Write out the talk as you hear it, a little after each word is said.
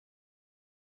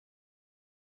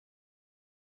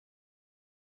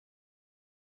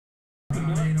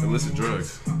Illicit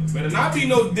drugs. Better not be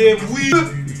no damn weed.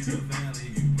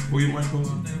 Who you might close?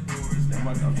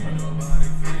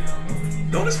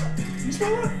 Don't it smell? You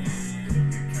smell what?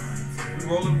 We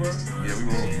rolling, bro? Yeah, we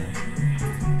rolling.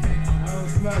 I don't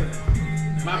smell it.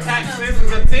 My pack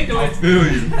senses are tingling. I feel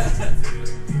you.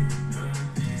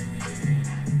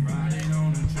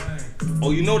 Oh,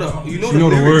 you know the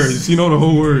words. You know the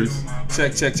whole words.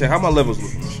 Check. How my levels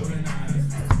looking?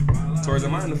 Torres,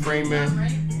 am I in the frame, man?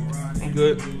 I'm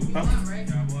good. Huh?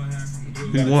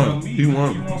 He won. He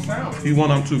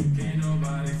won. I'm two.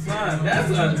 Son,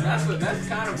 that's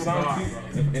kind of a bar.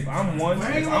 If I'm one,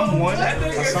 that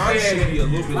nigga should be a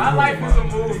little bit. My life is a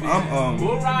movie.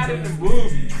 Bull ride in the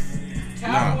movie.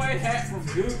 Cowboy hat from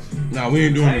Gucci. Nah, we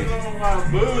ain't doing this. On my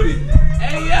booty.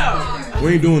 Hey yo. We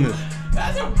ain't doing this.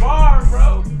 That's a bar,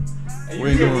 bro. We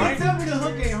ain't doing it. Tell me the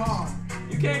hook ain't hard.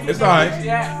 You can't get It's alright.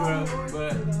 bro.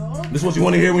 But This is what you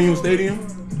want to hear when you in stadium?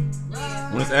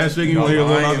 When it's ass shaking, you want to hear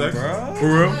Lil Nas X? For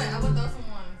real? I would throw some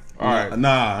one. Alright.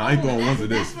 Nah, I ain't going one to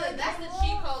this. That's the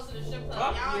cheat code to the strip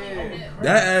club. Y'all ain't even hit.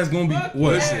 That ass gonna be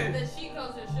what? The cheat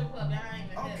code to the strip club. Y'all ain't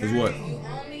even hit. Is what? You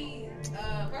only, first of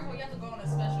all, you have to go on a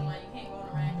special night. You can't go on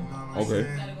a random night. Okay.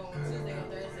 You gotta go on Tuesday or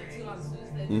Thursday. $2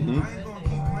 Tuesday. Mhm.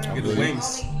 get the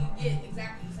wings. You get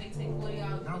exactly. So you take $40.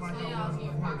 You put $20 in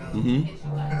your pocket. Mhm. In case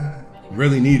you like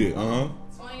Really need it, $20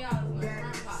 in your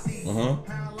front pocket. And you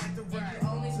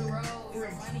only grow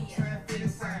your money at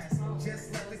 50%.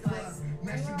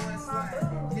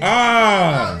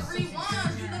 Ah! Free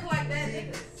ones, you look like that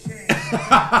nigga.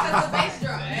 Cause the bass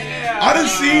drop. I done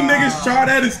seen niggas try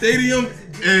that in stadium,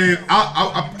 and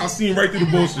I seen right through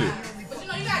the bullshit. But you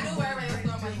know you gotta do whatever else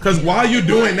throwing money. Cause while you're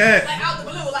doing that, Like out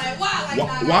the blue, like why?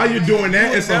 Like while you're doing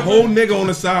that, it's a whole nigga on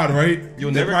the side, right?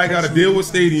 You'll They never probably got to catch deal with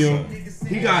stadium.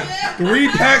 He got 3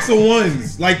 packs of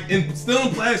ones, like still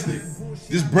in plastic,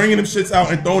 just bringing them shits out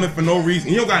and throwing it for no reason.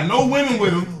 He don't got no women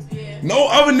with him, no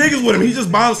other niggas with him. He just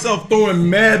by himself throwing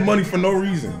mad money for no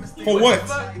reason. For what?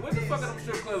 What the fuck are them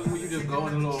strip clubs where you just go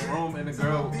in a little room and the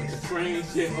girl with the screen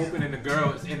shit open and the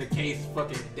girl is in the case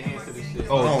fucking dance to the shit?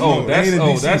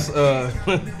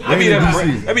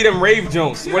 That be them rave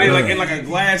joints where they like in like a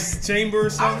glass chamber or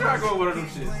something. I'm trying to go one of them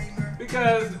shit.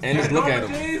 Because and just look at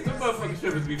them. G's, the motherfucking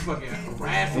strippers be fucking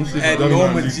harassing. At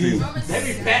Norma G.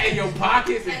 They be patting your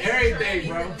pockets and everything,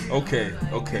 bro. Okay.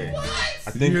 I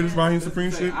think you hear this Raheem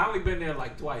Supreme shit? I only been there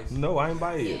like twice. No, I ain't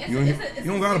buy it. You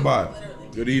don't gotta buy it.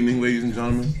 Good evening, ladies and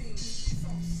gentlemen.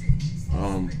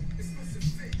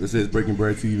 This is Breaking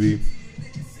Bread TV.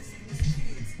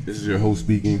 This is your host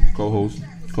speaking, co-host,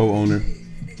 co-owner,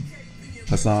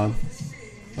 Hassan.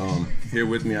 Here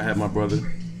with me, I have my brother.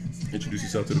 Introduce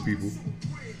yourself to the people.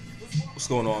 What's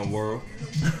going on, world?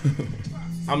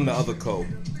 I'm the other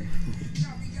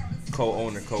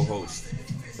co-owner, co-host,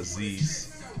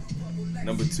 Aziz.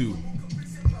 Number 2,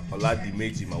 Oladi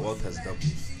Meji, my wealth has doubled.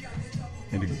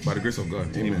 And by the grace of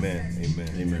God, Amen.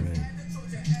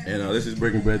 And this is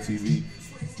Breaking Bread TV.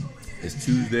 It's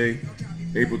Tuesday,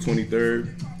 April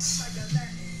 23rd.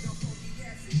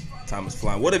 Time is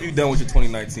flying. What have you done with your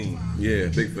 2019? Yeah,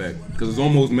 big fact. Because it's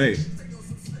almost May.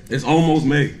 It's almost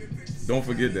May. Don't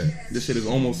forget that. This shit is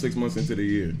almost 6 months into the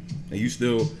year. And you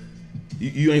still,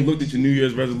 you ain't looked at your New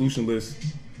Year's resolution list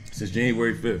since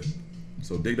January 5th.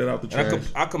 So dig that out the trash.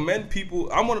 I commend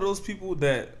people. I'm one of those people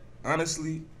that,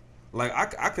 honestly, like,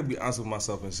 I could be honest with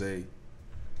myself and say,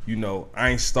 you know, I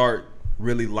ain't start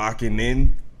really locking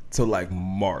in till like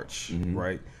March,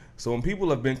 right? So when people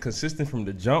have been consistent from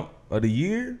the jump of the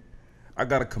year, I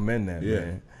gotta commend that,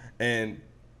 man. And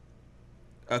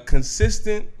a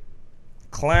consistent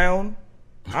clown,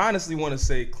 I honestly want to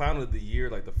say clown of the year,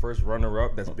 like the first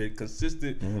runner-up that's been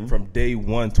consistent from day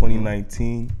one,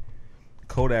 2019,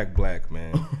 Kodak Black,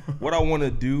 man. What I want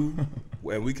to do,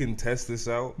 and we can test this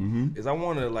out, is I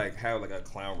want to like have like a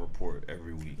clown report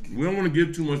every week. We don't want to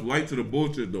give too much light to the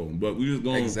bullshit though, but we just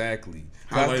going exactly.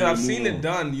 I've seen it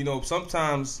done. You know,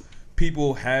 sometimes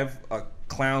people have a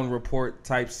clown report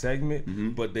type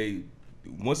segment, but they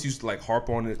once you like harp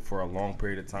on it for a long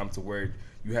period of time to where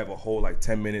you have a whole like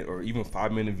 10-minute or even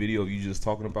 5-minute video of you just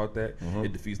talking about that,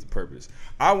 it defeats the purpose.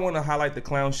 I want to highlight the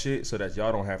clown shit so that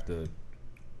y'all don't have to,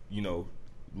 you know,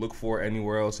 look for it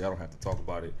anywhere else. Y'all don't have to talk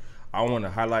about it. I want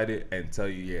to highlight it and tell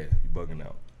you, yeah, you bugging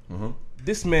out.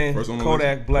 This man,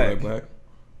 Kodak Black.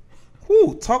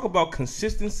 Whoo, talk about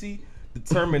consistency,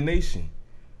 determination.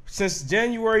 Since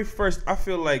January 1st, I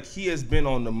feel like he has been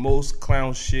on the most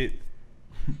clown shit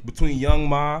between Young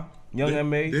Ma, Young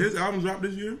M.A. Did his album drop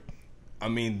this year? I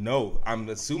mean, no. I'm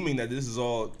assuming that this is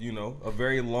all, you know, a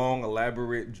very long,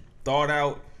 elaborate,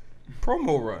 thought-out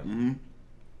promo run.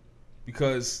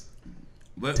 Because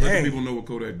let the people know what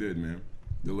Kodak did, man.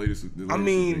 The latest I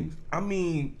mean,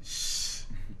 things.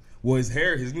 well, his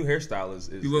new hairstyle is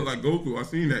He look like Goku. I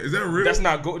seen that. Is that real? That's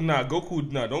not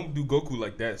Goku. Nah, don't do Goku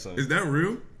like that, son. Is that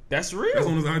real? That's real. That's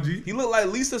on his IG. He look like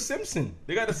Lisa Simpson.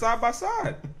 They got it side by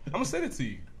side. I'm gonna send it to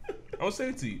you.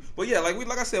 But yeah,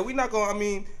 like I said, we not gonna. I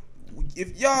mean,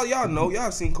 if y'all know, y'all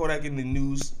have seen Kodak in the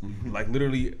news, like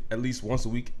literally at least once a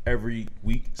week, every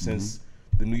week since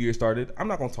the new year started. I'm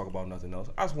not gonna talk about nothing else.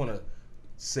 I just want to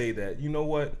say that, you know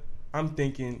what? I'm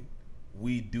thinking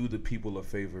we do the people a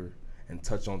favor and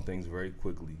touch on things very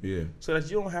quickly. Yeah. So that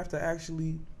you don't have to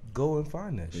actually go and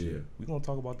find that shit. Yeah. We're gonna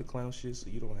talk about the clown shit, so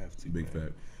you don't have to. Big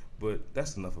fact. But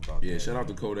that's enough about that. Yeah, shout out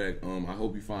to Kodak. I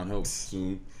hope you find help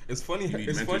soon. It's funny.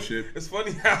 It's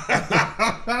funny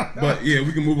how. But yeah,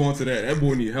 we can move on to that. That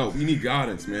boy need help. He need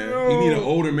guidance, man. He need an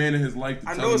older man in his life to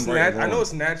tell him right. I know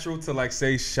it's natural to like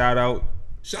say shout out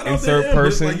insert to him, person. But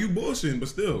it's like you bullshitting, but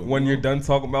still. When you're done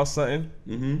talking about something.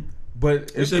 Mm-hmm.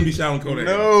 But it shouldn't be shouting Kodak.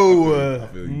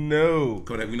 No.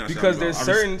 Kodak, we not because there's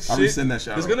certain shit.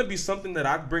 There's gonna be something that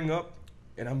I bring up.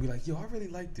 And I'm be like, yo, I really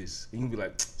like this. And you be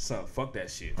like, son, fuck that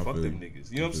shit. Fuck them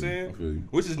niggas. You know what I'm saying?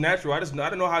 Which is natural. I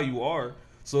don't know how you are.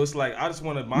 So it's like, I just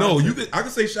want to. No, I can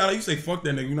say shout out. You say fuck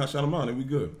that nigga. You not shout him out. Then we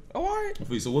good. Oh, all right.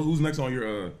 So who's next on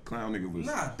your clown nigga list?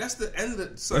 Nah, that's the end of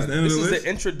the. Son, that's the end of the list? This is the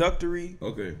introductory.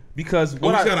 Okay. Because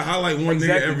what I gotta highlight one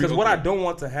nigga every. Because what I don't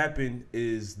want to happen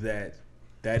is that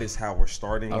is how we're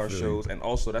starting our shows, and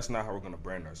also that's not how we're gonna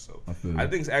brand ourselves. I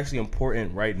think it's actually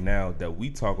important right now that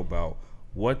we talk about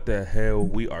what the hell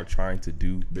we are trying to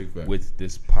do with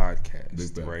this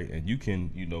podcast, right? And you can,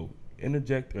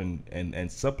 interject and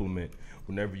supplement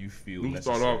whenever you feel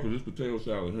necessary. Start off with this potato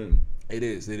salad here. It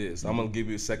is. Mm-hmm. I'm gonna give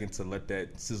you a second to let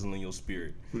that sizzle in your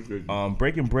spirit.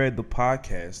 Breaking Bread, the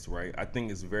podcast, right? I think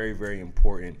it's very, very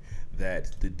important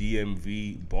that the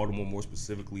DMV, Baltimore more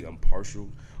specifically, I'm partial,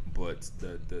 but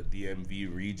the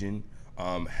DMV region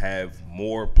have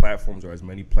more platforms or as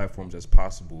many platforms as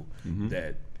possible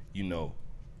that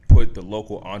put the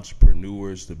local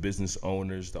entrepreneurs, the business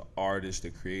owners, the artists, the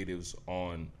creatives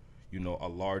on, a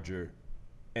larger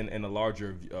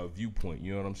viewpoint.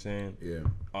 You know what I'm saying?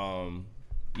 Yeah.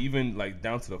 Even like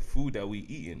down to the food that we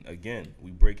eating. Again,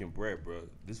 we breaking bread, bro.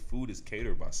 This food is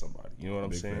catered by somebody. You know what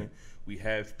I'm saying? We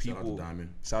have people.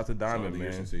 Shout out to Diamond, man. You're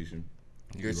a sensation.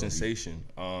 You're a sensation.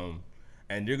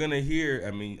 And you're gonna hear.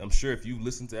 I mean, I'm sure if you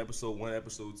listen to episode 1,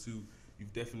 episode 2,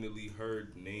 you've definitely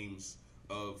heard names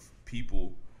of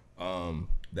people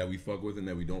that we fuck with and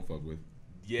that we don't fuck with.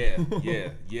 Yeah.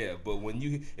 But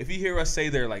if you hear us say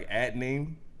their like ad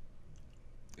name,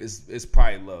 it's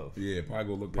probably love. Yeah, probably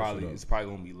go look that shit up. It's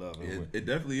probably gonna be love. It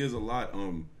definitely is a lot.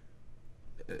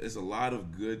 It's a lot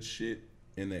of good shit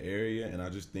in the area, and I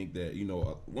just think that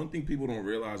one thing people don't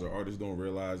realize or artists don't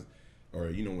realize, or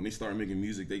when they start making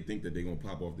music, they think that they're gonna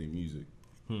pop off their music,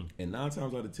 and 9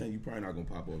 times out of 10, you probably not gonna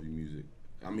pop off your music.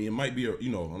 I mean, it might be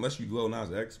unless you Lil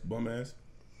Nas X bum ass,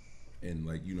 and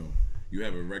like you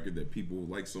have a record that people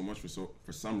like so much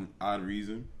for some odd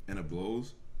reason and it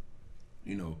blows,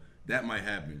 that might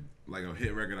happen, like a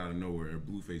hit record out of nowhere or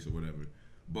Blueface or whatever.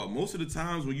 But most of the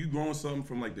times when you growing something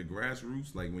from like the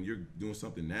grassroots, like when you're doing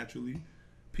something naturally,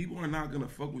 people are not gonna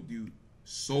fuck with you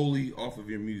solely off of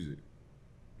your music.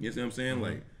 You know what I'm saying? Mm-hmm.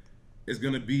 Like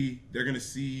they're gonna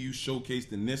see you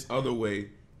showcased in this other way.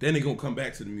 Then they're going to come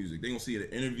back to the music. They're going to see an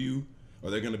interview,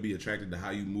 or they're going to be attracted to how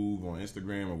you move on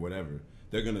Instagram or whatever.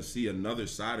 They're going to see another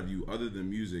side of you other than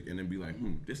music and then be like,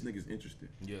 this nigga's interesting.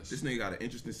 Yes. This nigga got an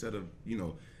interesting set of,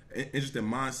 interesting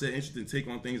mindset, interesting take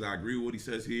on things. I agree with what he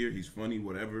says here. He's funny,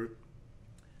 whatever.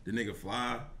 The nigga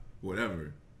fly,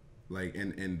 whatever. Like,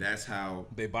 and that's how...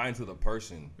 They buy into the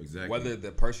person. Exactly. Whether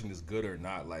the person is good or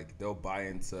not, like, they'll buy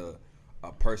into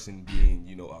a person being,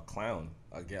 a clown.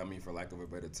 Again, I mean, for lack of a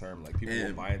better term, like people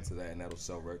will buy into that and that'll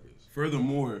sell records.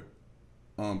 Furthermore,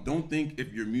 don't think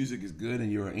if your music is good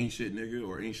and you're an ain't shit nigga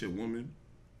or ain't shit woman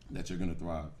that you're gonna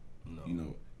thrive.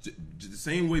 No. The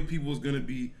same way people is gonna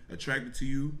be attracted to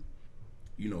you,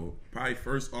 probably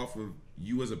first off of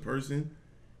you as a person,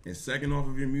 and second off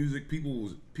of your music. People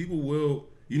will.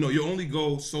 You only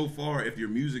go so far if your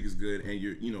music is good and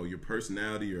your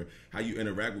personality or how you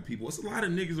interact with people. It's a lot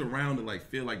of niggas around that like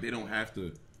feel like they don't have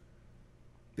to.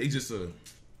 They just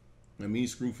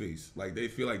screw face. Like they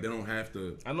feel like they don't have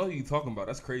to. I know who you talking about.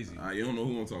 That's crazy. You don't know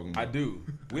who I'm talking about. I do.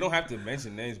 We don't have to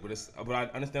mention names, but I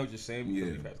understand what you're saying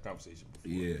because we've had this conversation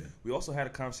before. Yeah. We also had a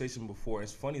conversation before.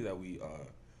 It's funny that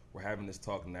we're having this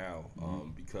talk now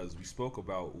because we spoke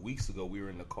about weeks ago. We were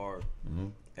in the car,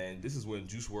 and this is when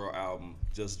Juice WRLD album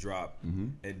just dropped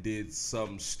and did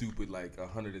some stupid like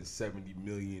 170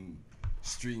 million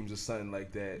streams or something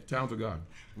like that. Talented guy.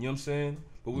 You know what I'm saying?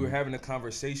 But we were having a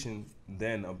conversation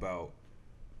then about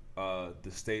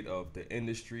the state of the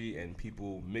industry and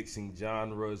people mixing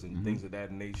genres and things of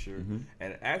that nature.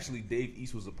 And actually, Dave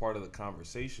East was a part of the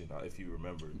conversation, if you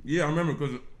remember. Yeah, I remember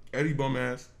because Eddie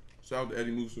Bumass, shout out to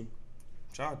Eddie Musa.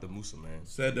 Shout out to Musa, man.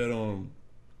 Said that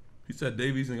he said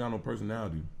Dave East ain't got no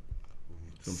personality.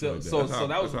 So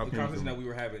that was the conversation that we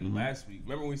were having last week.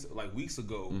 Remember, weeks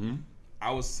ago,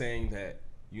 I was saying that,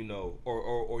 you know,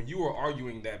 or you were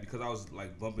arguing that because I was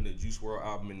like bumping the Juice WRLD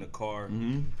album in the car.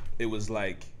 It was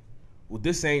like, well,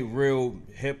 this ain't real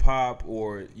hip hop,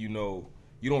 or you know,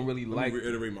 you don't really like. Let me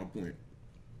reiterate my point,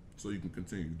 so you can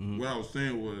continue. What I was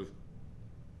saying was,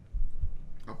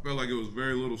 I felt like it was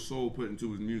very little soul put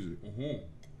into his music.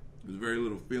 There's very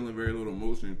little feeling, very little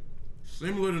emotion.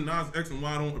 Similar to Nas X, and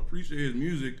why I don't appreciate his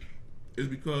music is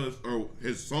because, or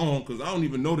his song, because I don't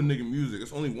even know the nigga music.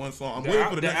 It's only one song. I'm waiting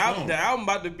for the next song. The album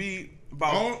about to be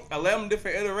about 11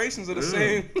 different iterations of the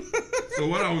same. So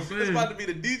what I was saying, it's about to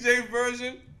be the DJ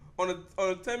version on a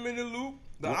 10-minute loop,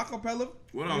 the acapella.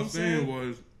 What I was saying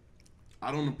was,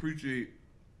 I don't appreciate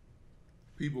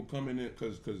people coming in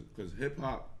because hip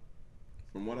hop,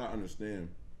 from what I understand,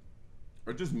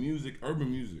 or just music, urban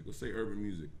music. Let's say urban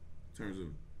music, in terms of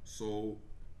soul,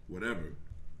 whatever.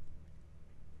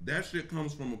 That shit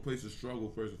comes from a place of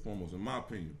struggle first and foremost, in my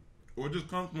opinion. Or it just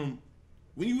comes from,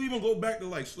 when you even go back to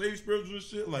like slave spiritual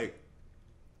shit, like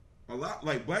a lot,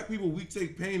 like black people, we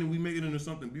take pain and we make it into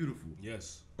something beautiful.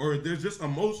 Yes. Or there's just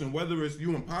emotion, whether it's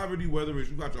you in poverty, whether it's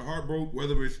you got your heart broke,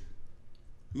 whether it's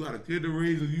you got a kid to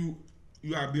raise and you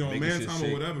gotta be on man time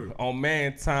or whatever. On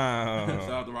man time. Shout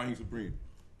out to Raheem Supreme.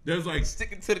 There's like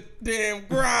sticking to the damn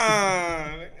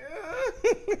grind.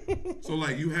 So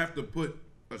like you have to put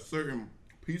a certain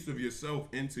piece of yourself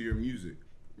into your music,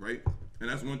 right? And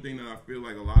that's one thing that I feel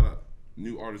like a lot of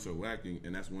new artists are lacking,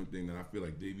 and that's one thing that I feel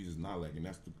like Davies is not lacking.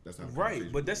 That's how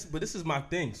right. But this is my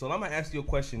thing. So I'm gonna ask you a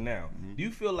question now. Do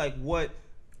you feel like what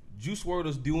Juice WRLD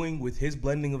is doing with his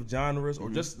blending of genres,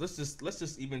 or just let's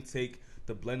just even take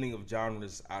the blending of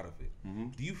genres out of it?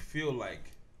 Do you feel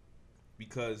like,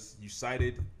 because you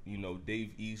cited, you know,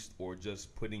 Dave East, or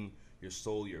just putting your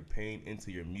soul, your pain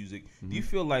into your music, do you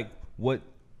feel like what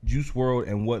Juice WRLD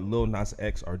and what Lil Nas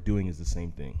X are doing is the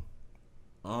same thing?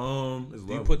 Do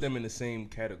you put them in the same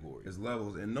category? It's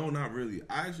levels, and no, not really.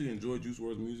 I actually enjoy Juice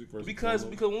WRLD's music because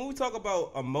when we talk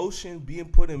about emotion being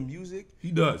put in music,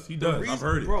 he does. I've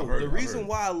heard it, bro. The reason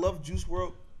why I love Juice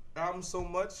WRLD albums so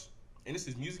much, and this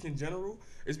is music in general,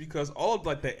 is because all of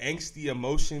like the angsty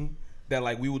emotion that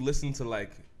like we would listen to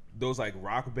like those like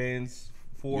rock bands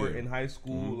for in high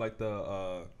school, like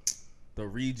the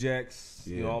Rejects,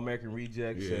 you know, All American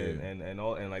Rejects, and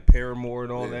all, and like Paramore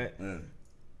and all that.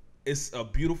 It's a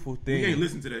beautiful thing. We ain't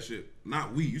listen to that shit.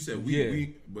 Not we. You said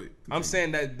we, but I'm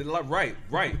saying that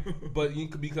right. But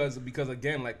because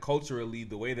again, like culturally,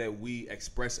 the way that we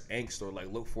express angst or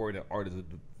like look for it in art is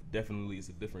definitely a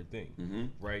different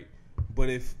thing, right? But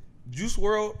if Juice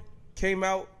WRLD came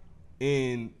out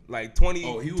in like 09,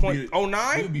 he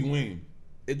would be Wayne.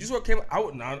 If Juice WRLD came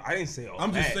out, I didn't say all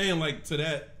I'm that. just saying like to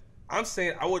that. I'm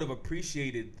saying I would have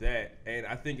appreciated that, and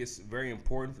I think it's very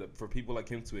important for people like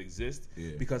him to exist,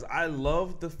 because I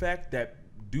love the fact that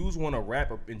dudes want to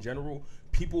rap in general.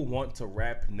 People want to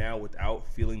rap now without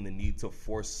feeling the need to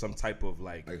force some type of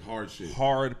like hard shit,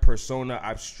 hard persona.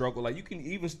 I've struggled. Like you can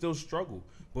even still struggle,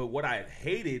 but what I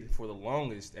hated for the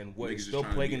longest and what is still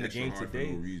plaguing the game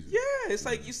today, it's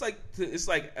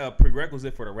like a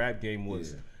prerequisite for the rap game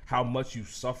was how much you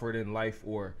suffered in life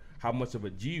or how much of a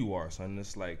G you are, son.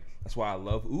 It's like, that's why I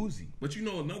love Uzi. But you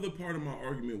know, another part of my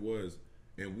argument was,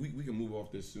 and we can move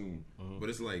off this soon, but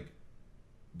it's like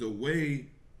the way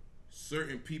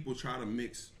certain people try to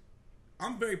mix.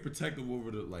 I'm very protective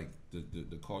over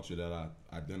the culture that I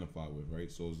identify with,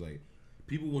 right? So it's like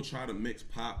people will try to mix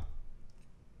pop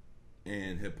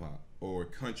and hip hop, or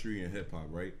country and hip hop,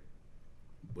 right?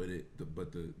 But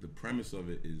the premise of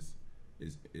it is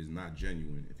not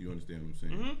genuine, if you understand what I'm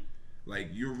saying. Like,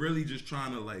 you're really just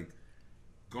trying to, like,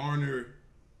 garner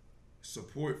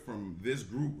support from this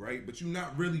group, right? But you're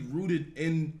not really rooted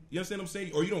in, you understand what I'm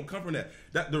saying? Or you don't come from that.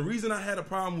 The reason I had a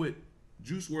problem with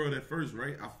Juice WRLD at first,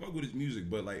 right? I fuck with his music,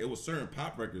 but, like, it was certain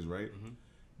pop records, right?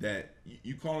 That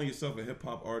you calling yourself a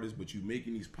hip-hop artist, but you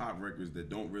making these pop records that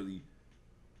don't really,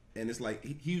 and it's like,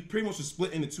 he pretty much was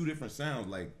split into two different sounds.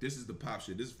 Like, this is the pop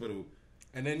shit. This is for the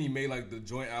And then he made like the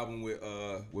joint album with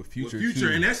Future. With Future,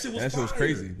 too. and that shit was fire.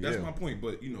 crazy. That's my point.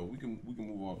 But you know, we can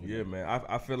move on. Yeah, man.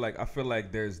 I feel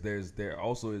like there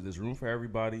also is room for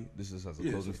everybody. This is as a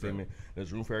closing statement.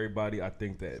 There's room for everybody. I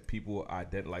think that people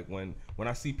like when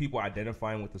I see people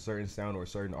identifying with a certain sound or a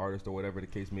certain artist or whatever the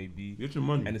case may be. Get your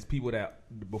money. And it's people that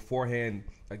beforehand,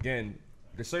 again,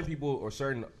 there's certain people or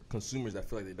certain consumers that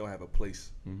feel like they don't have a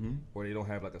place or they don't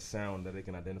have like a sound that they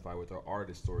can identify with, or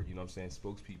artists, or you know what I'm saying,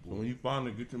 spokespeople. So when you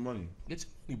finally get your money, get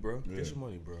your money, bro. Yeah. Get your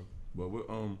money, bro. But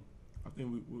I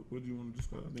think what do you want to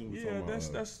discuss? I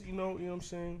think that's you know what I'm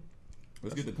saying.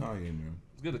 Let's get to Kanye, man.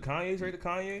 Let's get to Kanye. Straight to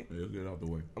Kanye. Yeah, let's get it out the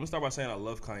way. I'm gonna start by saying I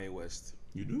love Kanye West.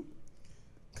 You do?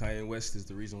 Kanye West is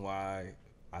the reason why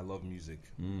I love music.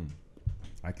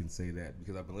 I can say that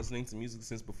because I've been listening to music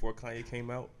since before Kanye came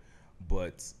out.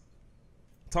 But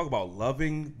talk about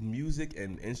loving music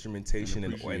and instrumentation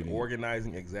and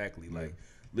organizing. Exactly. Yeah. Like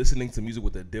listening to music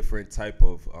with a different type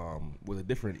of, with a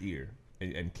different ear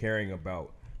and caring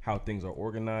about how things are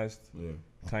organized. Yeah.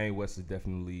 Kanye West is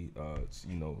definitely,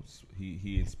 you know,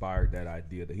 he inspired that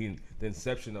idea. The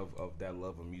inception of that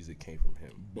love of music came from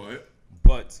him.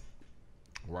 But,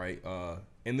 right,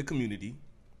 in the community,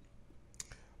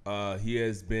 he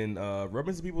has been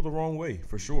rubbing some people the wrong way,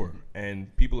 for sure.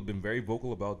 And people have been very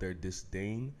vocal about their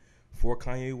disdain for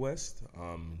Kanye West.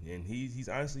 And he's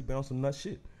honestly been on some nut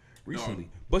shit recently.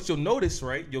 But you'll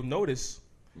notice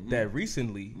that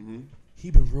recently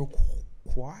he been real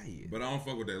quiet. But I don't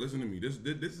fuck with that. Listen to me.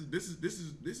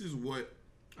 This is what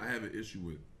I have an issue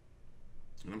with.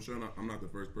 And I'm sure I'm not the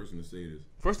first person to say this.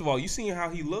 First of all, you seen how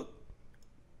he looked?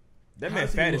 That man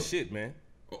fat as shit, man.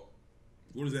 Oh,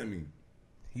 what does that mean?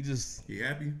 He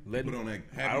happy? Put on that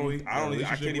happy weight?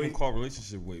 I can't even call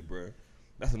relationship weight, bro.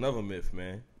 That's another myth,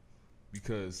 man.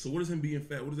 Because so what is him being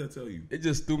fat? What does that tell you? It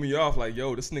just threw me off. Like,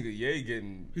 yo, this nigga Ye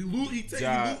getting he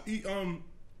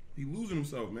losing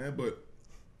himself, man. But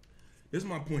here's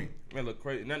my point. Man, look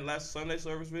crazy. In that last Sunday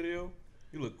service video,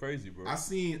 he looked crazy, bro.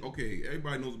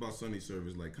 Everybody knows about Sunday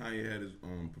service. Like Kanye had his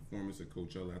performance at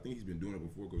Coachella. I think he's been doing it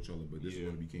before Coachella, but this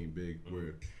one became big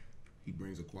where he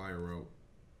brings a choir out.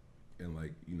 And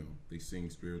like, you know, they sing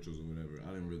spirituals or whatever.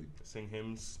 I didn't really sing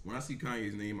hymns. When I see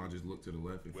Kanye's name, I just look to the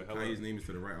left. If Kanye's name is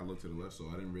to the right, I look to the left. So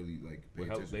I didn't really like pay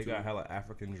attention. They got hella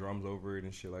African drums over it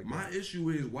and shit like that. My issue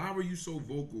is, why were you so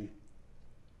vocal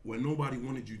when nobody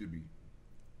wanted you to be?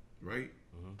 Right?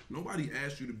 Nobody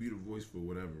asked you to be the voice for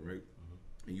whatever, right?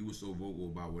 And you were so vocal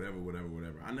about whatever.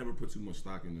 I never put too much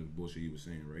stock into the bullshit you were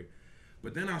saying, right?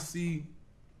 But then I see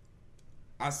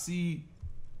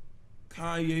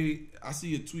Kanye, I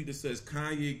see a tweet that says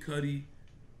Kanye, Cudi,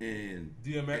 and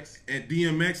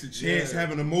DMX and Chance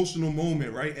have an emotional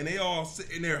moment, right? And they all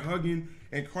sitting there hugging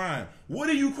and crying. What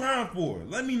are you crying for?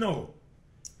 Let me know.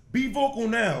 Be vocal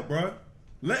now, bruh.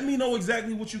 Let me know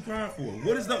exactly what you crying for.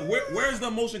 What is where is the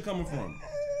emotion coming from?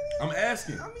 I'm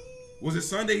asking. Was it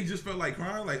Sunday he just felt like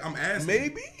crying? Like, I'm asking.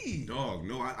 Maybe. Dog,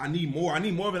 no, I need more. I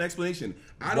need more of an explanation.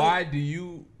 Why?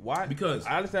 Because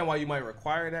I understand why you might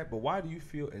require that, but why do you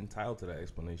feel entitled to that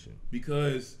explanation?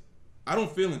 Because I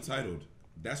don't feel entitled.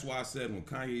 That's why I said when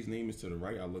Kanye's name is to the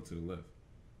right, I look to the left.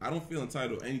 I don't feel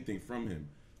entitled to anything from him.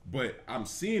 But I'm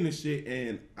seeing this shit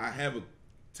and I have a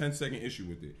 10-second issue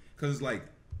with it. Because it's like,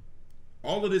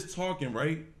 all of this talking,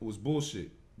 right, was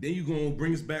bullshit. Then you gonna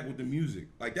bring us back with the music.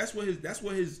 Like, that's what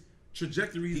his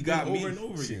trajectory he got over and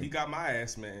over again. He got my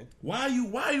ass, man. Why are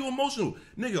you emotional,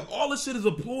 nigga? All this shit is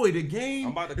a ploy. The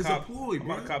game is a ploy, bro.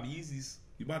 I'm about to cop Yeezys.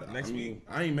 Next week.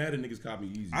 I ain't mad at niggas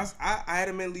copying Yeezys. I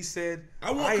adamantly said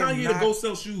I want Kanye to go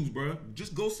sell shoes, bro.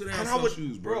 Just go sit down and sell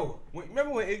shoes, bro.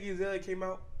 Remember when Iggy Azalea came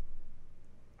out?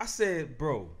 I said,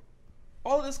 bro,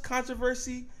 all of this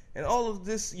controversy and all of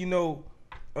this, you know,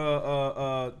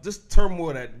 just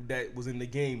turmoil that was in the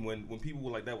game when people were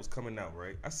like that was coming out,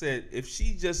 right? I said, if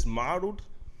she just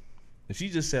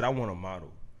said I want to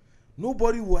model,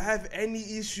 nobody will have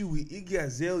any issue with Iggy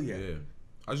Azalea. Yeah.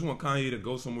 I just want Kanye to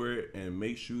go somewhere and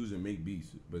make shoes and make beats,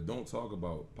 but don't talk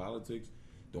about politics.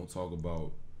 Don't talk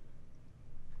about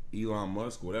Elon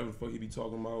Musk, whatever the fuck he be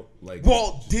talking about. Like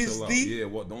Walt Disney. Yeah,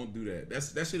 don't do that.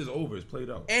 That shit is over. It's played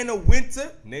out. Anna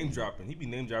Winter. Name dropping. He be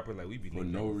name dropping like we be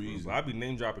name dropping. For no reason. I be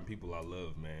name dropping people I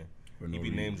love, man. He be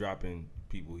name dropping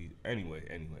people. Anyway.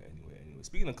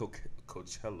 Speaking of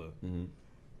Coachella,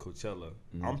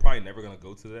 I'm probably never gonna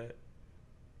go to that.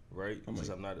 Right? I'm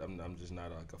just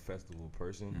not like a festival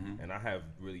person, and I have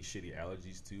really shitty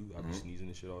allergies too. I be sneezing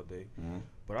and shit all day.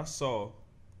 But I saw,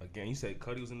 again, you said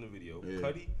Cudi was in the video. Yeah.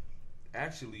 Cudi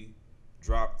actually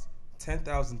dropped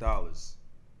 $10,000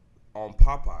 on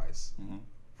Popeyes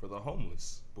for the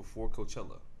homeless before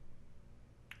Coachella.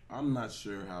 I'm not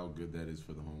sure how good that is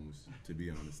for the homeless, to be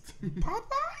honest.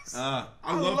 Popeyes?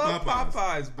 I love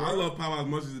Popeyes, bro. I love Popeyes as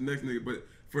much as the next nigga, but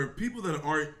for people that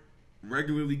aren't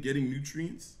regularly getting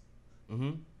nutrients, I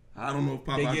don't know if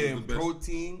Popeyes they is getting the best.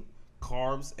 protein,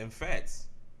 carbs, and fats.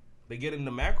 They getting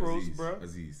the macros, bro.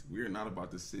 Aziz, we are not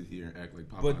about to sit here and act like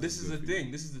Popeyes. But this is good the for you.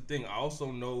 thing. This is the thing. I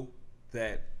also know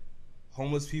that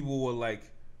homeless people will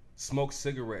like smoke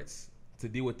cigarettes to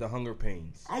deal with the hunger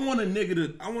pains. I want a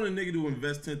nigga to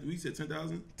invest 10. We said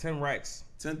 10,000. 10 racks.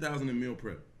 10,000 in meal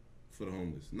prep for the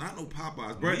homeless. Not no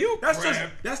Popeyes, bro. Meal that's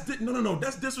prep? no.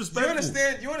 That's disrespectful.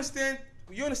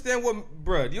 You understand what,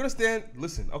 bruh? Do you understand?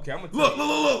 Listen, okay, I'm gonna Look.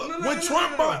 No, When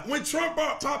Trump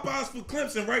bought Popeyes for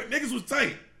Clemson, right? Niggas was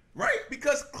tight, right?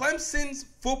 Because Clemson's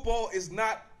football is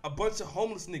not a bunch of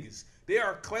homeless niggas. They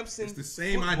are Clemson. It's the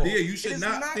same football. idea. You should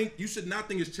not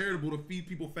think it's charitable to feed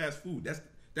people fast food.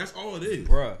 That's all it is,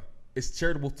 bruh. It's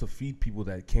charitable to feed people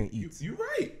that can't eat. You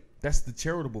right. That's the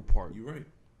charitable part. You right.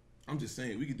 I'm just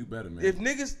saying we could do better, man. If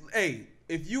niggas,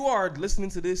 if you are listening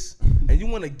to this and you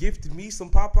want to gift me some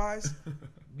Popeyes,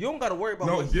 you don't gotta worry about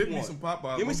what you give want. me some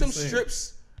Popeyes. Give me I'm some just saying.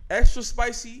 strips, extra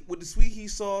spicy with the sweet heat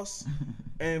sauce,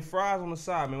 and fries on the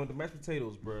side, man, with the mashed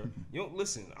potatoes, bro. You don't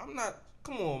listen. I'm not.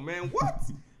 Come on, man. What?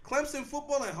 Clemson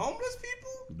football and homeless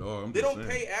people? Dog, they don't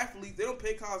pay athletes. They don't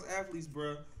pay college athletes,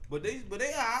 bro. But they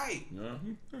alright.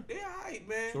 They alright,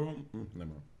 man. So, never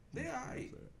mind. They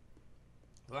alright.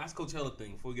 The last Coachella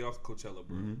thing before we get off Coachella,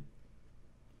 bro.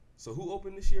 So who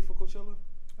opened this year for Coachella?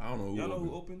 I don't know. Y'all know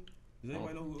who opened? Does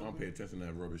anybody know who opened? I don't pay attention to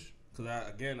that rubbish. Cause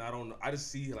I don't know. I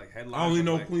just see like headlines. I only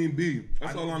know like, Queen B.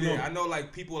 That's all I know. Yeah, I know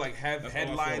like people like have That's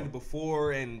headlined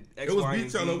before and X, it was Y,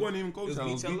 and Z. Beychella. It wasn't even Coachella.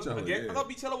 It was Beychella. Again, Yeah. I thought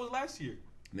Beychella was last year.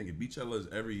 Nigga, Beychella is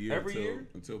every year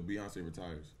until Beyonce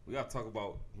retires. We gotta talk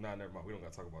about. Nah, never mind. We don't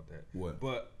gotta talk about that. What?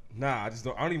 But nah, I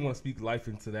don't even want to speak life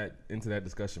into that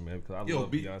discussion, man, because I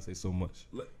love Beyonce so much.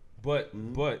 But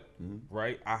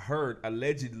right, I heard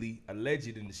alleged in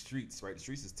the streets, right? The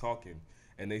streets is talking,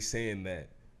 and they saying that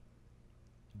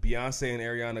Beyonce and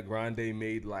Ariana Grande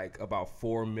made like about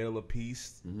 $4 million a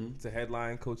piece to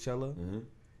headline Coachella.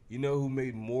 You know who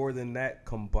made more than that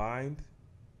combined?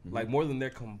 Like more than their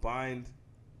combined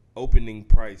opening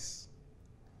price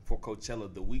for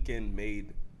Coachella. The Weeknd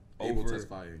made over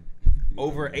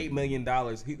 $8 million.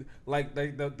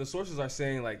 The sources are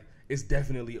saying like it's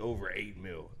definitely over $8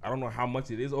 million. I don't know how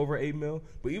much it is over $8 million,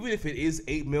 but even if it is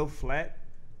 $8 million flat,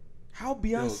 how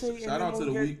Beyonce? Shout out to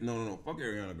the week. No. Fuck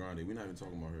Ariana Grande. We're not even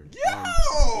talking about her. Yo,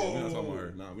 we're not talking about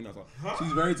her. Nah, we're not talking. Huh?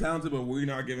 She's very talented, but we're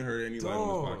not giving her any light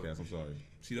on this podcast. I'm sorry.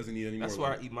 She doesn't need any more. That's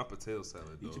why I eat my potato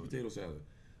salad. Eat your potato salad.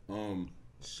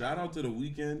 Shout out to the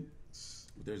Weeknd.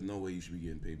 But there's no way you should be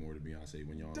getting paid more to Beyonce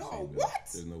when y'all. What?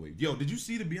 There's no way. Yo, did you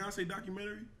see the Beyonce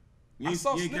documentary? I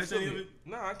saw snips of it.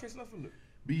 Nah, I catch nothing.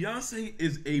 Beyonce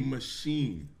is a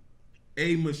machine.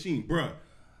 Bruh.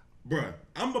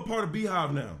 I'm a part of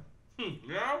Beehive now.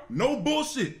 Yeah? No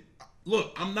bullshit.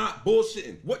 Look, I'm not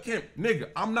bullshitting.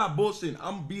 I'm not bullshitting.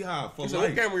 I'm Beehive for life.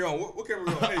 What camera you on? What camera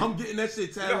you on? Hey. I'm getting that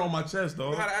shit tatted on my chest,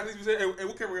 dog. How the athletes say, hey,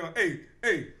 what camera you on?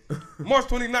 Hey, March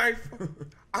 29th,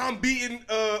 I'm beating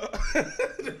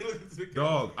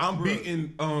dog, I'm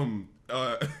beating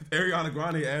Ariana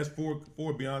Grande ass for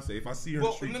Beyonce. If I see her in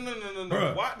the street.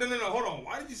 No. Why? No. Hold on.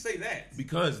 Why did you say that?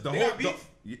 Because the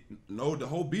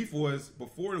whole beef was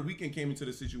before the Weeknd came into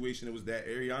the situation. It was that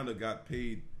Ariana got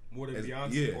paid more than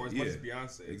Beyonce, or as much as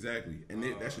Beyonce. Exactly, and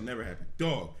that should never happen.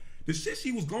 Dog, the shit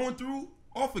she was going through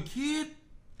off a kid.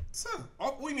 Son,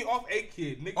 what do you mean off a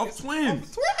kid? Nigga, off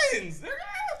twins. Off twins. Nigga.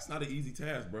 It's not an easy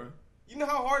task, bro. You know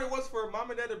how hard it was for mom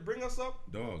and dad to bring us up?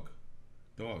 Dog.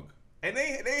 And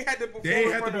they had to perform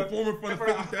in front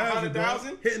of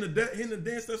 50,000, hitting the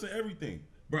dance steps and everything.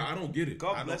 Bro, I don't get it.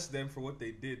 God bless them for what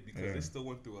they did because they still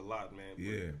went through a lot, man.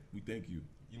 Yeah, we thank you.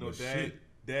 You know, Dad,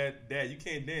 you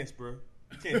can't dance, bro.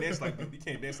 You can't dance like that. You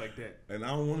can't dance like that. And I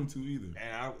don't want him to either.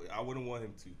 And I wouldn't want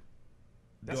him to.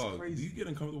 That's crazy. Do you get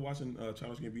uncomfortable watching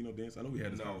Childish Gambino dance? I know we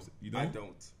had this conversation. You don't? I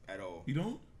don't at all. You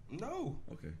don't? No.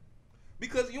 Okay.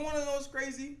 Because you want to know what's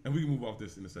crazy? And we can move off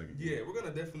this in a second. Yeah, we're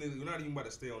not even about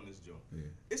to stay on this joint. Yeah.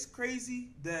 It's crazy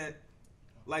that,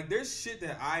 like, there's shit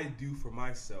that I do for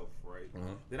myself, right?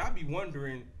 That I be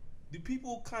wondering, do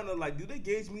people kind of, like, do they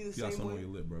gauge me the same way? You got something on your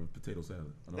lip, bro. Potato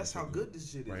salad. That's how good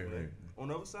this shit is, man. Right. On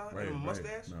the other side? Right, on the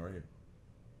mustache? No, right here.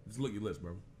 Just lick your lips,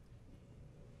 bro.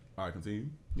 All right, continue.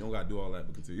 You don't got to do all that,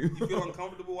 but continue. You feel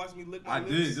uncomfortable watching me lick my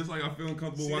lips? I did, just like I feel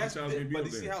uncomfortable watching Childish Gambino dance. But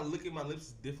you see how licking my lips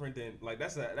is different than, like,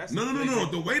 that's No.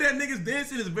 The way that nigga's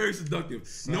dancing is very seductive.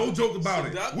 No joke about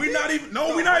it. We're not even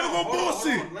going to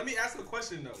bullshit. Let me ask a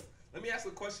question, though.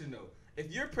 If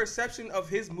your perception of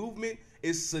his movement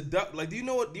is seductive, like, do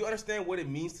you understand what it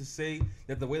means to say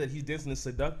that the way that he's dancing is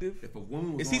seductive? If a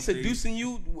woman was is he on stage, seducing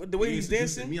you the way he's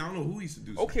dancing? Me, I don't know who he's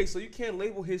seducing. Okay, so you can't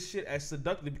label his shit as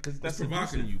seductive because that's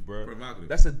seducing you, bro. Provocative.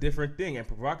 That's a different thing, and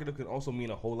provocative can also mean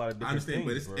a whole lot of different things. I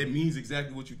understand, but it means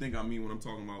exactly what you think I mean when I'm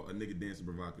talking about a nigga dancing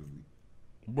provocatively,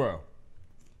 bro.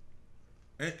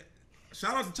 And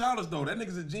shout out to Childish though. That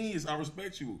nigga's a genius. I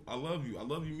respect you. I love you. I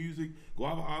love your music.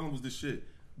 Guava Island was the shit,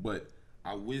 but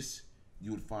I wish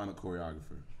you would find a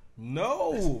choreographer.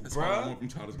 No, that's all I want from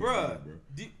Childish Gambino,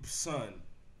 bro. Son,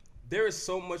 there is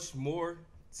so much more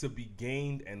to be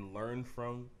gained and learned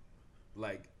from,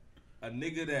 like a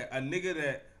nigga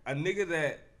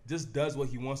that just does what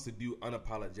he wants to do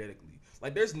unapologetically.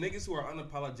 Like, there's niggas who are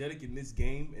unapologetic in this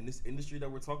game, in this industry that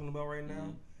we're talking about right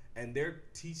now, and they're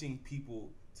teaching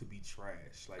people to be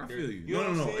trash. Like, I feel you.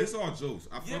 know No. It's all jokes.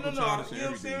 I fuck with Childish and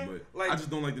everything, but like, I just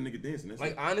don't like the nigga dancing. That's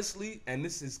like, it. Honestly, and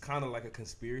this is kind of like a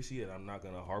conspiracy that I'm not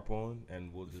gonna harp on,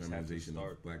 and we'll just have to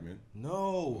start. Of black men.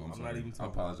 No, I'm not even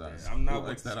talking. I apologize. About that. I'm not.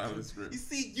 We'll X that out of the script. You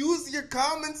see, use your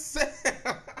common sense.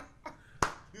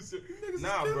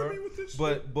 Nah, bro.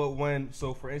 But when,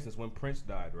 so for instance, when Prince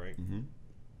died, right?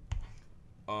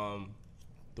 Mm-hmm.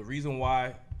 The reason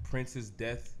why Prince's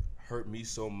death hurt me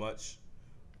so much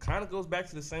kind of goes back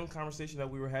to the same conversation that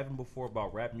we were having before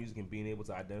about rap music and being able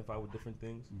to identify with different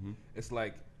things. Mm-hmm. It's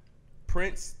like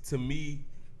Prince, to me,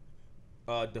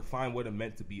 defined what it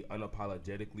meant to be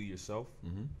unapologetically yourself,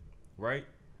 mm-hmm. right?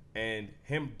 And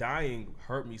him dying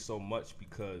hurt me so much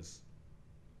because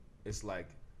it's like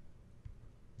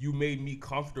you made me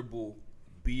comfortable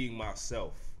being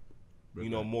myself,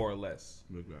 more or less,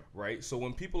 right? So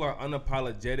when people are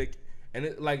unapologetic, and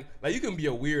it, like you can be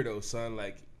a weirdo, son,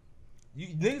 like. You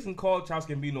niggas can call Childish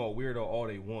Gambino a weirdo all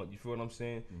they want. You feel what I'm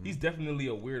saying? Mm-hmm. He's definitely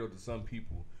a weirdo to some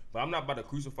people, but I'm not about to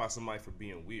crucify somebody for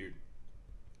being weird.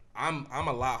 I'm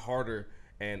a lot harder,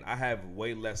 and I have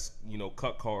way less,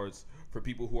 cut cards for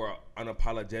people who are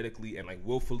unapologetically and like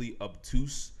willfully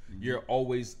obtuse. Mm-hmm. You're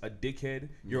always a dickhead.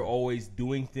 Mm-hmm. You're always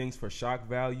doing things for shock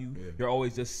value. Yeah. You're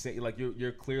always just saying, like,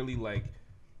 you're clearly like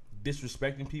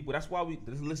disrespecting people. That's why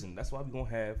That's why we gonna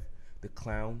have the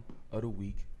Clown of the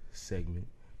Week segment.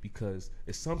 Because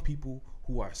it's some people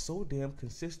who are so damn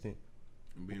consistent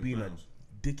being a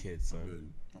dickhead,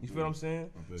 son. You feel what I'm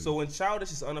saying? So when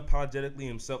Childish is unapologetically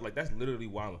himself, like, that's literally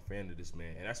why I'm a fan of this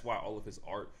man. And that's why all of his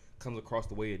art comes across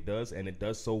the way it does, and it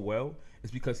does so well.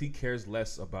 It's because he cares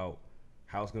less about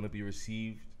how it's going to be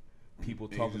received, people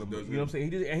talking about it. You know what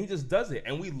I'm saying? He just does it.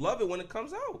 And we love it when it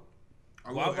comes out.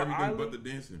 I love everything but the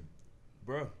dancing.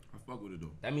 Bruh. I fuck with it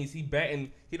though. That means he not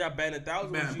batting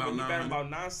 1,000. He batting about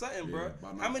 9 something, bro.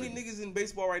 How many niggas in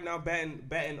baseball right now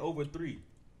batting over 3?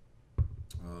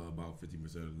 About 50%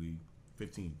 of the league.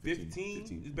 15.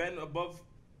 He's batting above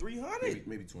 300.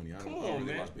 Maybe 20. I don't really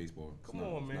man. Watch baseball. Man.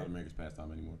 It's not America's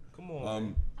pastime anymore. Come on,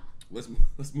 man.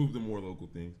 Let's move to more local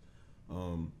things.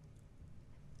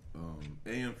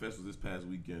 AM Fest was this past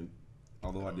weekend.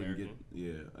 Although I didn't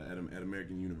at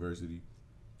American University.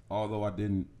 Although I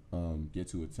didn't get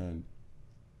to attend,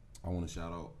 I want to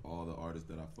shout out all the artists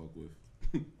that I fuck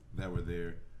with that were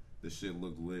there. The shit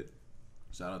looked lit.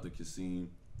 Shout out to Kasim.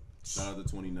 Shout out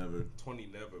to 20 Never. 20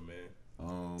 Never,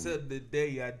 man. Till the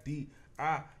day I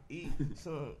eat.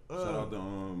 Shout out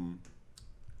to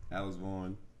Alex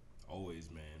Vaughn. Always,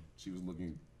 man. She was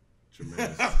looking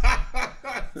tremendous.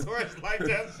 Tourist like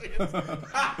that shit.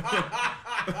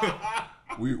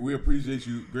 We appreciate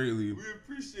you greatly. We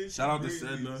appreciate you. Shout out to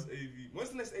Sedna. When's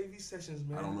the next AV sessions,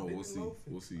 man? I don't know.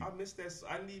 We'll see. I missed that.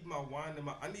 I need my wine and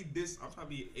I need this. I'm trying to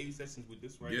be AV sessions with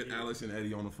this right here. Get Alex and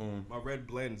Eddie on the phone. My red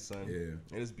blend, son. Yeah.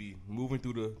 And it's be moving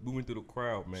through the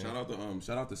crowd, man. Shout out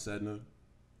to Sedna.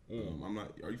 I'm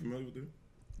not. Are you familiar with her?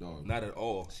 Dog. Not at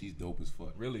all. She's dope as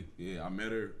fuck. Really? Yeah. I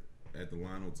met her at the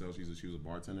Line Hotel. She was a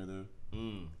bartender there.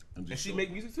 And she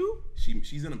make music too?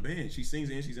 She's in a band. She sings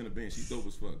and she's in a band. She's dope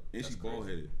as fuck. And she's bald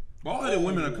headed. Bald headed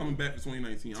women are coming back for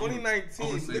 2019.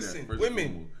 2019. Listen,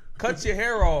 women, cut your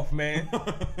hair off, man.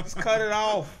 Just cut it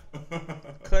off.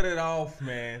 Cut it off,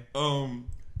 man.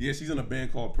 Yeah, she's in a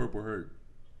band called Purple Hurt.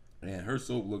 And her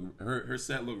set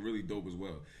looked really dope as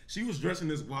well. She was dressing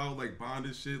this wild, like,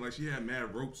 bondage shit. Like, she had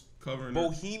mad ropes covering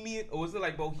Bohemian? Or was it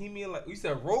like Bohemian? Like, you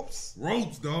said ropes?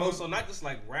 Ropes, dog. Oh, so not just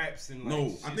like raps and like.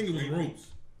 No, I think it was ropes.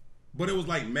 But it was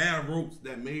like mad ropes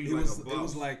that made a bus.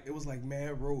 It was like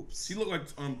mad ropes. She looked like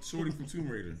Shorty from Tomb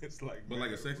Raider. It's like, but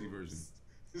like a sexy version.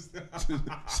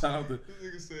 Shout out to this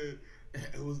nigga said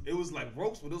it was like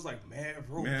ropes, but it was like mad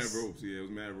ropes. Mad ropes, yeah, it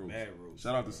was mad ropes. Mad ropes.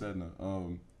 Shout out to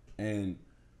Sedna. And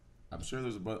I'm sure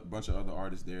there's a bunch of other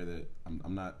artists there that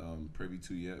I'm not privy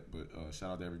to yet, but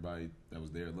shout out to everybody that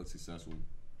was there. It looked successful.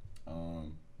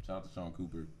 Shout out to Sean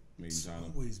Cooper.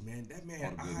 Always, man. That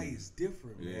man eye is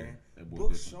different, man.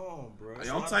 Book Sean, bro.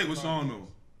 I'm tight with Sean though.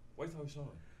 Why you tight with Sean?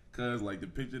 Cause like the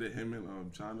picture that him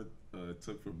and China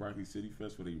took for Broccoli City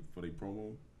Fest for they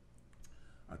promo,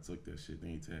 I took that shit. They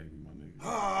ain't tagged me, my nigga.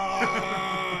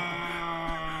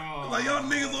 Like y'all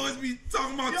niggas always be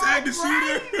talking about tag the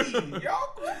shooter.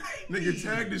 Y'all crazy. Nigga,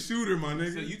 tag the shooter, my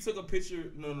nigga. So you took a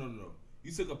picture? No.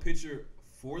 You took a picture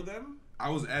for them? I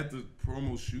was at the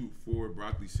promo shoot for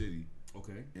Broccoli City.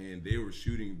 Okay. And they were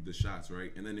shooting the shots,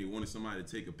 right? And then they wanted somebody to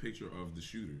take a picture of the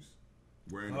shooters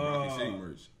wearing the Broccoli City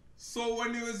merch. So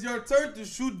when it was your turn to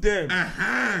shoot them,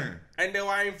 and they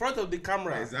were in front of the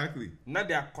camera, exactly. Now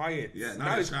they are quiet. Yeah,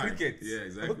 now it's cricket. Yeah,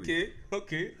 exactly.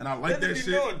 Okay. And I like that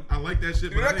shit. I like that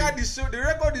shit. The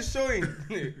record is showing.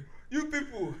 You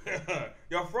people,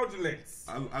 you're fraudulent.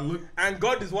 I look, and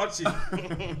God is watching.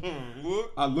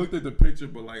 I looked at the picture,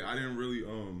 but like I didn't really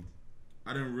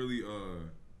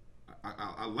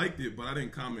I liked it, but I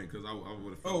didn't comment because I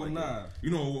would have felt you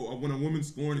know, when a woman's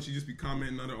scoring and she just be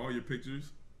commenting under all your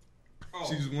pictures.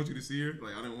 She just wants you to see her.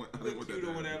 Like I didn't want that to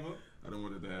happen. Whatever. I didn't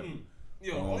want that to happen.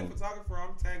 Yo, only photographer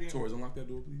I'm tagging. Torres, unlock that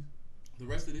door, please. The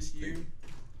rest of this year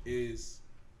is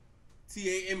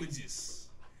TA Images.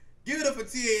 Give it up for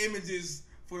TA Images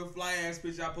for the fly ass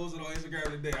picture I posted on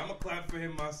Instagram today. I'm gonna clap for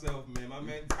him myself, man. My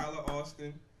man Tyler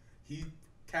Austin, he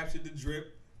captured the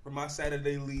drip for my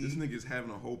Saturday league. This nigga's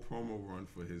having a whole promo run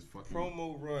for his fucking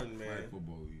man.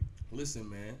 Football league. Listen,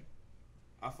 man.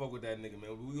 I fuck with that nigga,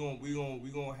 man.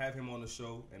 We gonna have him on the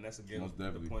show, and that's again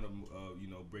the point of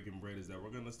breaking bread is that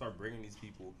we're gonna start bringing these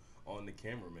people on the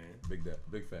camera, man.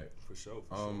 Big fact for sure.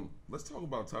 Let's talk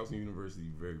about Towson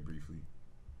University very briefly.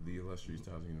 The illustrious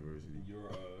Towson University.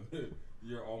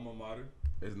 Your alma mater.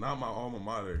 It's not my alma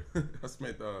mater. I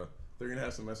spent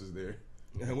 3.5 semesters there.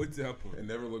 And what's the point? And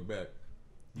never looked back.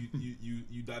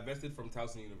 You divested from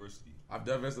Towson University. I've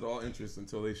divested all interest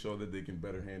until they show that they can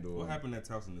better handle. What happened at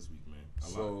Towson this week, man?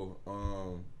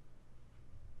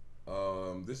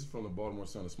 This is from the Baltimore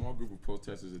Sun. A small group of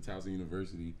protesters at Towson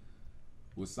University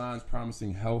with signs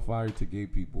promising hellfire to gay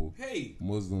people,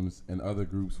 Muslims, and other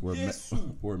groups were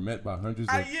met by hundreds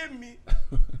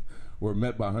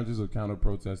of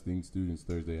counter-protesting students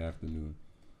Thursday afternoon.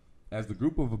 As the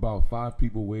group of about 5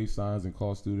 people waved signs and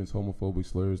called students homophobic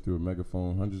slurs through a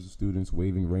megaphone, hundreds of students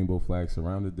waving rainbow flags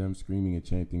surrounded them, screaming and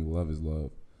chanting, "Love is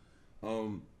love."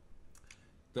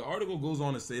 The article goes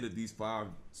on to say that these 5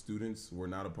 students were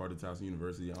not a part of Towson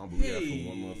University. I don't believe that for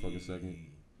one motherfucking second.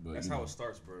 But that's how it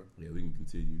starts, bro. Yeah, we can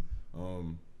continue.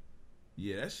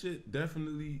 Yeah, that shit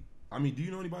definitely. I mean, do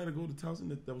you know anybody that go to Towson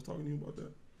that was talking to you about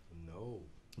that? No.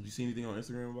 Did you see anything on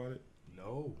Instagram about it?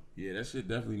 No. Yeah, that shit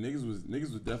definitely niggas was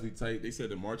definitely tight. They said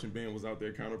the marching band was out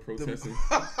there counter protesting.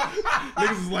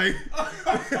 Niggas was like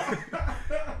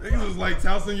niggas was like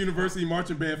Towson University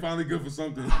marching band finally good for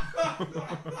something.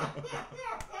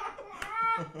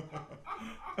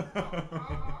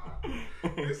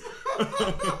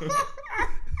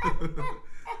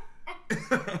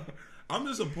 I'm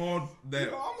just appalled that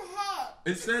I'm hot.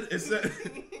 It said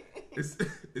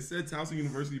Towson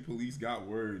University police got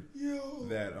word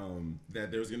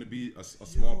that there was gonna be a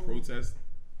small protest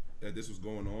that this was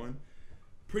going on.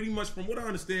 Pretty much from what I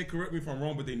understand, correct me if I'm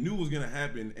wrong, but they knew it was gonna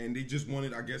happen and they just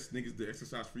wanted, I guess, niggas to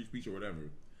exercise free speech or whatever.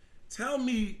 Tell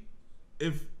me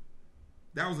if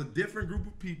that was a different group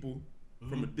of people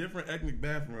from a different ethnic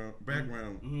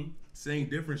background saying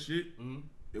different shit,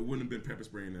 it wouldn't have been pepper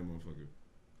spraying that motherfucker.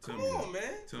 Come on,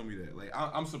 man. Tell me that. Like,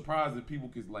 I'm surprised that people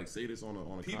could like say this on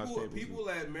a people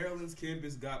at Maryland's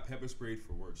campus got pepper sprayed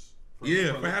for worse. For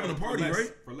having a party,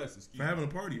 right? For having a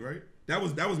party, right? That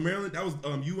was Maryland. That was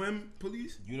UM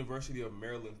police. University of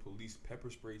Maryland police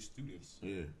pepper sprayed students.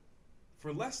 Yeah.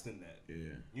 For less than that. Yeah.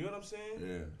 You know what I'm saying?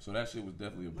 Yeah. So that shit was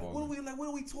definitely appalling. What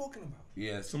are we talking about?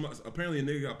 Yeah. Apparently a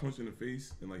nigga got punched in the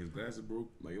face and like his glasses broke.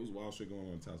 Like it was wild shit going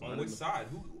on in Towson. On which side?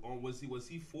 Was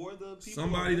he for the people?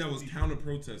 Somebody that was counter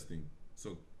protesting.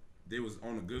 So they was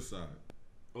on the good side.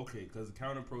 Okay, because the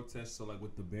counter protest, so like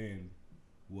with the band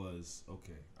was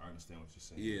okay. I understand what you're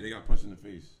saying. Yeah, they got punched in the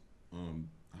face.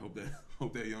 I hope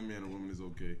that young man or woman is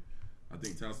okay. I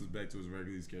think Towson's back to his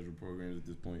regularly scheduled programs at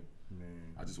this point.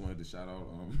 Man, I just wanted to shout out.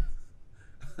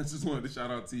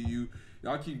 To you.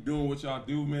 Y'all keep doing what y'all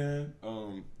do, man.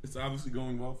 It's obviously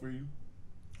going well for you,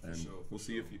 and we'll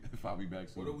see if I'll be back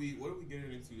soon. What are we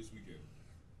getting into this weekend?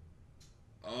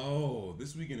 Oh,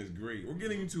 this weekend is great. We're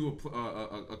getting into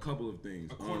a couple of things.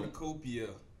 A cornucopia.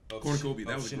 Cornucopia.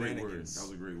 That was a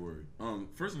great word.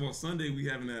 First of all, Sunday we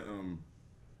having that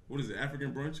What is it?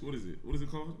 African brunch? What is it? What is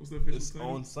it called? What's the official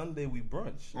title? On Sunday we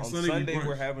brunch. On Sunday we brunch.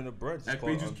 we're having a brunch. At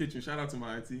Peju's Kitchen. Shout out to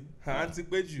my auntie. Hi, Auntie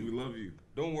Peju. We love you.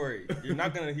 Don't worry. You're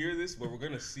not going to hear this, but we're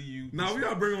going to see you. Nah, we got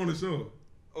to bring her on the show.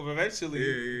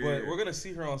 Eventually. But we're going to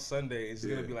see her on Sunday. And she's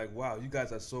going to be like, wow, you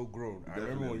guys are so grown. Definitely. I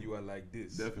remember when you were like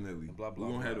this. Definitely. And blah, blah,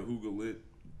 We're going to blah. have the hookah lit.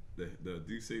 The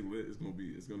DC lit. It's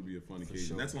gonna be a fun occasion.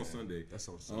 Sure, That's on man. Sunday. That's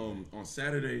on Sunday. On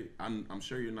Saturday, I'm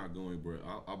sure you're not going, bro.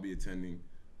 I'll be attending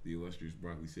the illustrious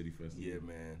Broccoli City Festival. Yeah,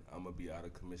 man. I'm gonna be out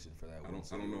of commission for that.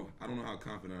 I don't know how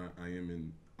confident I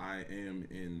am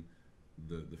in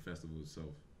the festival itself.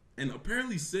 And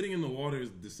apparently, sitting in the water is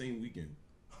the same weekend.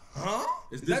 Huh?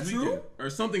 It's Is this that weekend. true?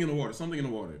 Or something in the water. Something in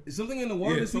the water. Is something in the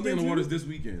water? Yeah, something in the water is this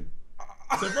weekend.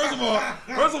 So first of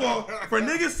all, for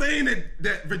niggas saying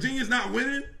that Virginia's not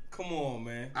winning. Come on,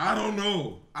 man. I don't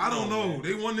know. Man.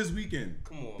 They won this weekend.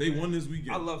 Come on. They man. won this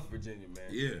weekend. I love Virginia, man.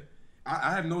 Yeah.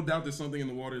 I have no doubt that something in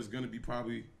the water is going to be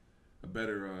probably a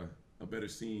better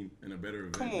scene and a better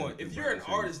event. Come on. than If you're an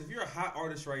Broccoli City. artist, if you're a hot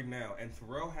artist right now, and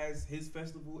Pharrell has his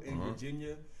festival in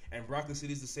Virginia, and Broccoli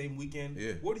City's the same weekend,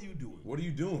 what are you doing? What are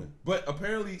you doing? But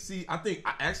apparently, see, I think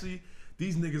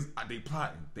these niggas they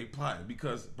plotting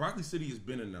because Broccoli City has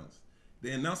been announced.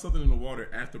 They announced something in the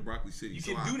water after Broccoli City. You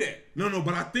can do that. No,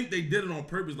 but I think they did it on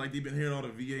purpose. Like they've been hearing all the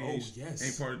VA yes.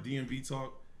 ain't part of DMV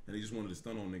talk, and they just wanted to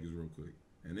stun on niggas real quick.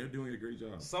 And they're doing a great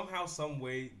job. Somehow, some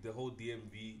way, the whole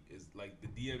DMV is like the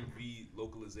DMV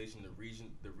localization,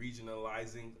 the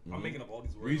regionalizing. I'm making up all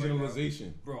these words. Regionalization,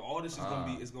 right now. Bro. All this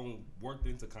is gonna work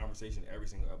into conversation every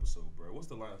single episode, bro. What's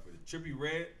the lineup for it? Trippie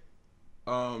Redd.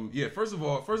 Yeah. First of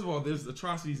all, there's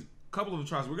atrocities. Couple of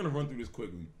atrocities. We're gonna run through this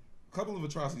quickly. Couple of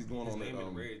atrocities going His on. name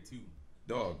in Red too.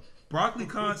 Dog.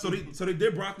 BroccoliCon. so they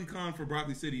did BroccoliCon for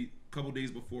Broccoli City a couple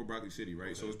days before Broccoli City,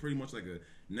 right? Okay. So it's pretty much like a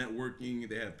networking.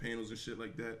 They have panels and shit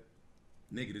like that.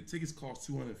 Nigga, the tickets cost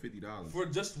 $250 for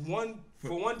just one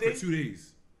for 1 day. For 2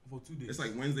 days. For 2 days. It's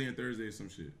like Wednesday and Thursday or some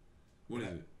shit. What is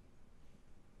it?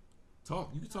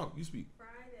 Talk. You can talk. You speak.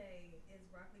 Friday is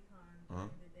BroccoliCon during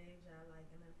the day, like,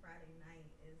 and then Friday night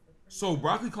is the. So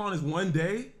BroccoliCon is 1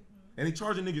 day. And they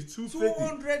charging niggas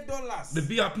 $250. $200. The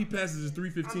VIP passes is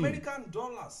 $315. American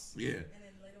dollars. Yeah. And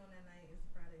then later on that night is the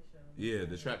Friday show. Yeah,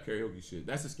 the trap karaoke shit.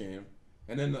 That's a scam.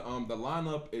 And then the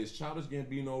lineup is Childish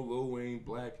Gambino, Lil Wayne,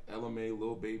 Black, LMA,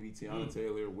 Lil Baby, Tiana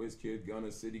Taylor, Wizkid, Gunna,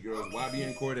 City Girls, YB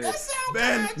and Cordae.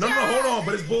 Ben, no, hold on,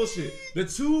 but it's bullshit. The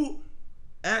two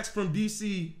acts from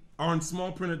DC are in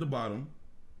small print at the bottom.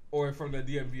 Or from the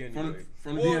DMV anyway.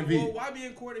 From the DMV. Well, YB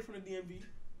and Cordae from the DMV.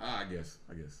 I guess.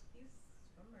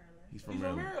 He's from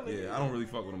Maryland. Yeah, I don't really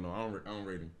fuck with him though. I don't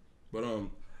rate him. But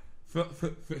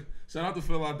shout out to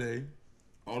Phil Ade,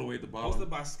 all the way at the bottom. Hosted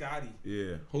by Scotty.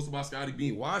 Yeah, hosted by Scotty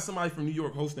Bean. Why is somebody from New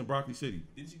York hosting Broccoli City?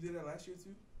 Didn't you do that last year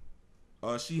too?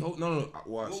 No.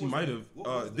 Well, she might have.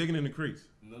 Digging in the Creeks.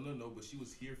 No. But she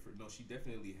was here for. No, she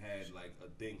definitely had like a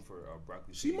thing for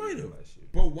Broccoli City. She might have last year.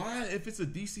 But why, if it's a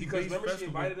DC because remember festival, she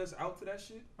invited us out to that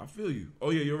shit. I feel you.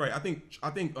 Oh yeah, you're right. I think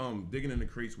Digging in the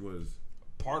Creeks was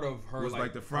part of her. Was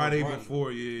like the Friday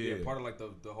before. Yeah. Part of like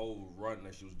the whole run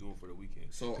that she was doing for the weekend.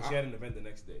 So she had an event the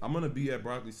next day. I'm gonna be at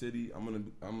Broccoli City. I'm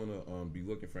gonna be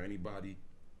looking for anybody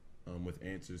with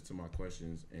answers to my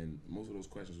questions, and most of those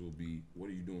questions will be,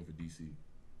 what are you doing for DC?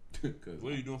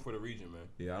 What are you doing for the region, man?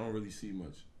 Yeah, I don't really see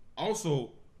much.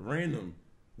 Also, random,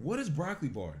 what is Broccoli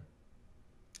Bar?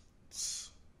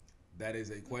 That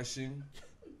is a question.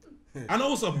 I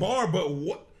know it's a bar, but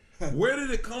what? Where did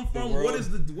it come from? What is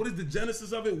the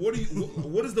genesis of it? What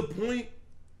is the point?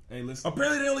 Hey, listen.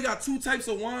 Apparently, they only got 2 types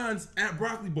of wines at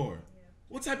Broccoli Bar. Yeah.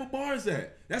 What type of bar is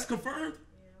that? That's confirmed.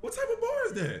 Yeah. What type of bar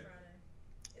is that?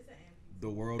 The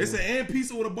world. It's an and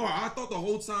pizza with a bar. I thought the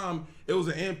whole time it was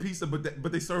an and pizza,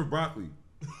 but they serve broccoli.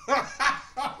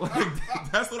 Like,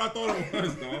 that's what I thought it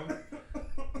was, dog.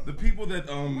 The people that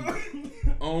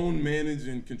own, manage,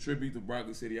 and contribute to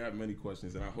Broccoli City, I have many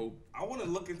questions, and I want to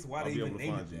look into why they even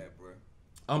named it that,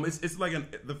 bro. It's like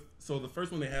so the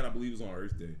first one they had, I believe, was on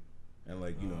Earth Day, and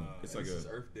like it's like it's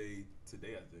Earth Day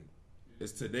today, I think.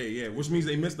 It's today, yeah, which means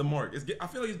they missed the mark. I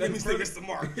feel like it's getting they missed the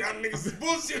mark. Y'all niggas is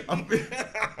bullshit. I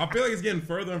feel like it's getting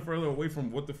further and further away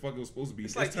from what the fuck it was supposed to be.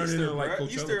 It's like turning Easter, into like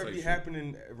Coachella Easter type be shit.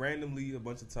 happening randomly a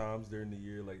bunch of times during the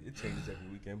year. Like it changes every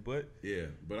weekend, but yeah,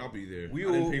 but I'll be there. We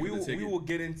will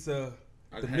get into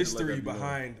the mystery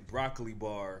behind Broccoli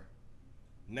Bar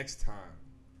next time.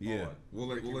 Yeah, we'll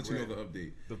let you know the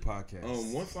update. The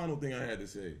podcast. One final thing I had to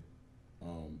say,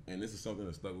 and this is something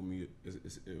that stuck with me.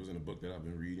 It was in a book that I've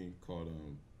been reading called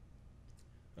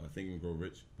Think and Grow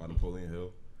Rich by Napoleon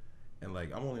Hill. And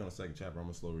like, I'm only on the second chapter. I'm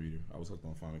a slow reader. I was hooked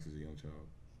on phonics as a young child.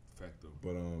 Facto.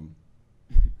 But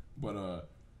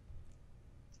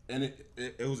and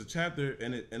it was a chapter,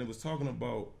 and it was talking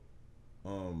about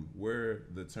where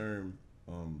the term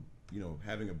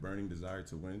having a burning desire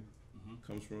to win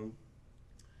comes from.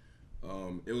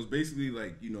 It was basically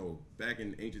like, back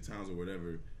in ancient times or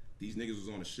whatever, these niggas was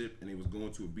on a ship and they was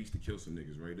going to a beach to kill some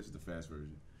niggas, right? This is the fast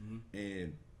version.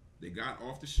 And they got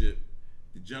off the ship.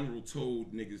 The general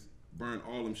told niggas, burn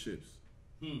all them ships.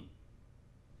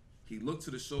 He looked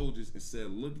to the soldiers and said,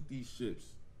 look at these ships.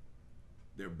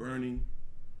 They're burning.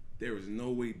 There is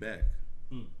no way back.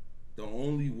 The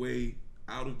only way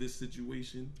out of this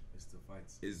situation It's the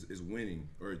fights. is winning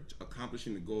or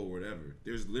accomplishing the goal or whatever.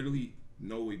 There's literally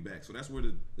no way back. So that's where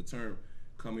the term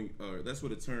that's where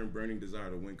the term burning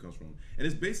desire to win comes from. And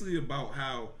it's basically about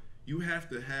how you have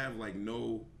to have like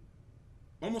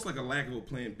almost like a lack of a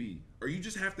plan B, or you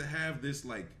just have to have this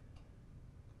like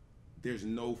there's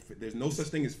no such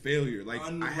thing as failure. Like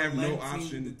I have no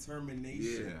option.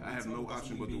 Determination. Yeah, I have no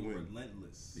option but to win.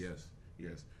 Relentless.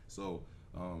 Yes. So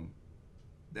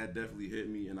that definitely hit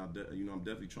me, and I'm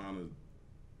definitely trying to.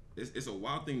 It's a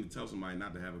wild thing to tell somebody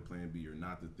not to have a plan B or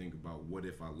not to think about what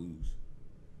if I lose.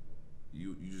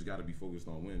 You just got to be focused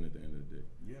on winning at the end of the day.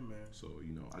 Yeah, man. So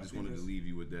I just wanted to leave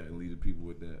you with that and leave the people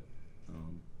with that.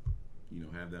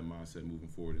 Have that mindset moving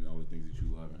forward and all the things that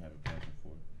you love and have a passion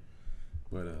for.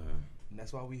 But and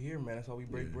that's why we here, man. That's why we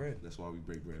break bread. That's why we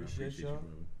break bread. Appreciate I appreciate y'all. you,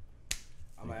 brother.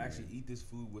 I'm gonna actually eat this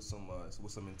food with some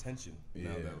intention. Yeah,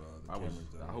 now that the camera's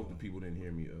done. I hope the people didn't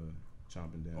hear me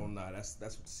chomping down. Oh nah, that's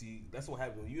what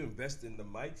happens when you invest in the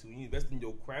mics, when you invest in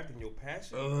your craft and your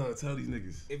passion. Tell these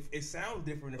niggas. If it sounds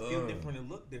different, it feel different, it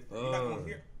look different. You're not gonna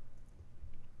hear.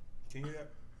 Can you hear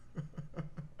that?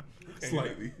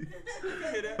 Slightly. You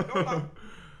can hear that? Don't lie.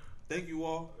 Thank you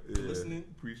all for listening.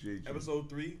 Appreciate you. Episode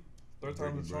 3, third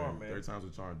time's a charm, man. Third time's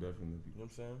a charm, definitely. You know what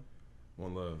I'm saying?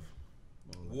 One love.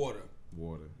 Water.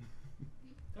 Water.